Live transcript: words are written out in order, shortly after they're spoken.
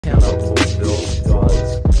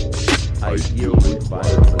ideal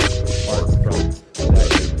environment apart from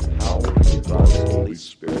that empowering of God's Holy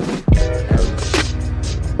Spirit. And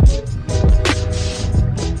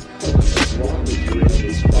as long as you're in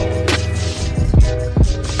this body,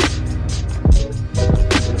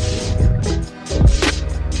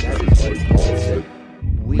 that is why Paul said,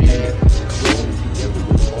 we grow together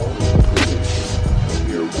with all of the creation.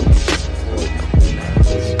 We are waiting for the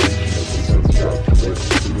manifestation of the sons of God to live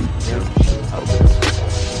the redemption of this world.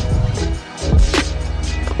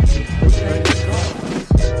 But thank God,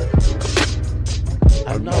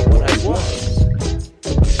 I'm not what I was.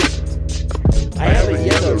 I haven't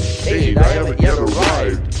yet obtained, I haven't yet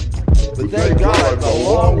arrived. But thank God I'm a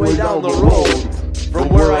long way down the road from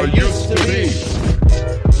where I used to be.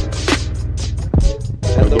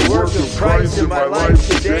 And the work of Christ in my life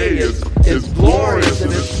today is glorious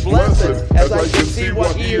and it's blessed as I can see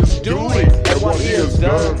what He is doing and what He has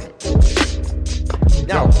done.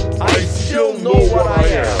 Now, I still know what I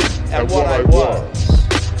am and what I was.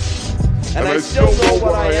 And I still know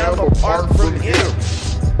what I am apart from Him.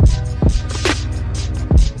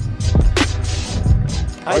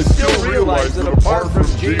 I still realize that apart from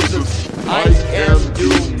Jesus, I can do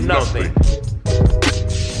nothing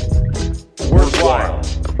worthwhile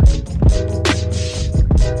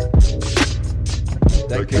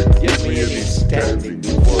that could get me any standing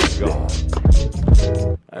before God.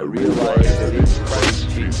 I realize that in Christ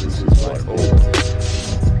Jesus is my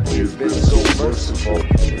hope. He has been so merciful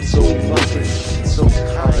and so loving and so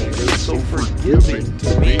kind and so forgiving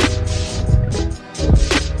to me.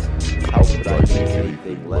 How could I be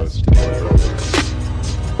anything less to my brothers?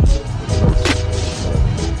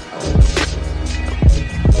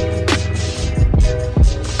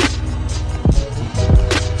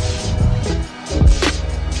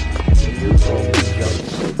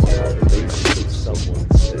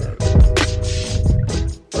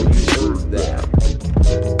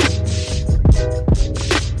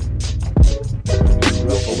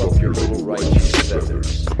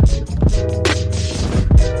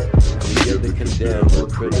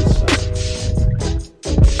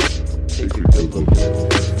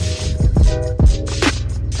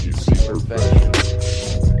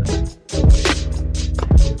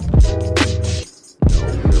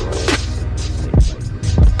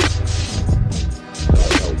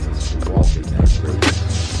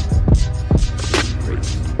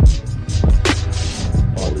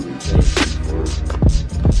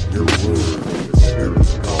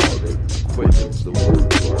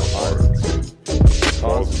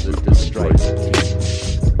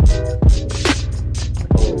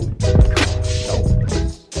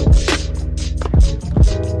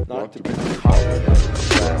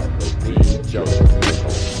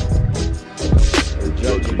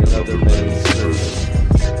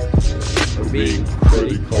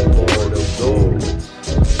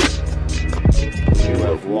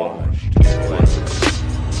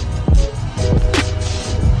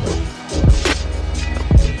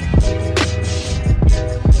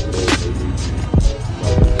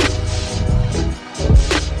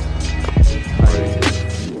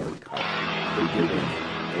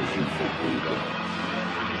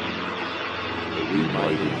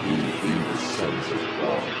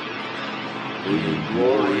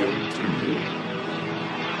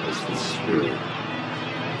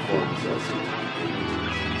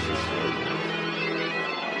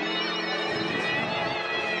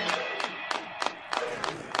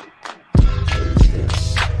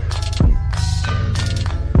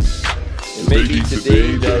 Maybe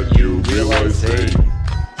today that you realize, hey,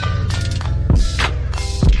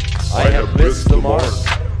 I have missed the mark.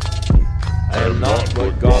 I am not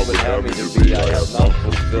what God would have me to be. I have not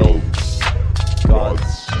fulfilled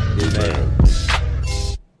God's